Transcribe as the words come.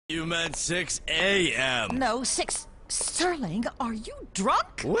You meant 6 a.m. No, 6. Sterling, are you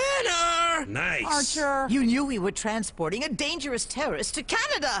drunk? Winner! Nice. Archer, you knew we were transporting a dangerous terrorist to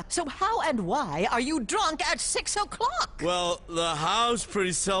Canada. So how and why are you drunk at 6 o'clock? Well, the how's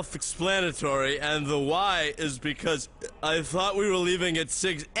pretty self-explanatory, and the why is because I thought we were leaving at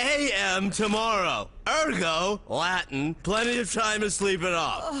 6 a.m. tomorrow. Ergo, Latin, plenty of time to sleep it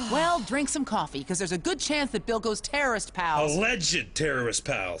off. Well, drink some coffee, because there's a good chance that Bilko's terrorist pals Alleged terrorist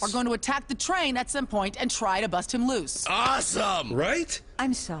pals. are going to attack the train at some point and try to bust him loose. Awesome! Right?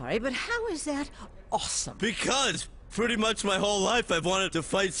 I'm sorry, but how is that awesome? Because pretty much my whole life I've wanted to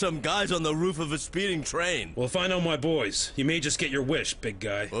fight some guys on the roof of a speeding train. Well, if I know my boys, you may just get your wish, big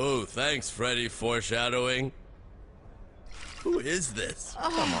guy. Oh, thanks, Freddy. Foreshadowing. Who is this?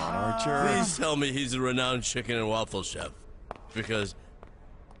 Come on, Archer. Please tell me he's a renowned chicken and waffle chef. Because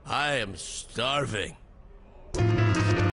I am starving.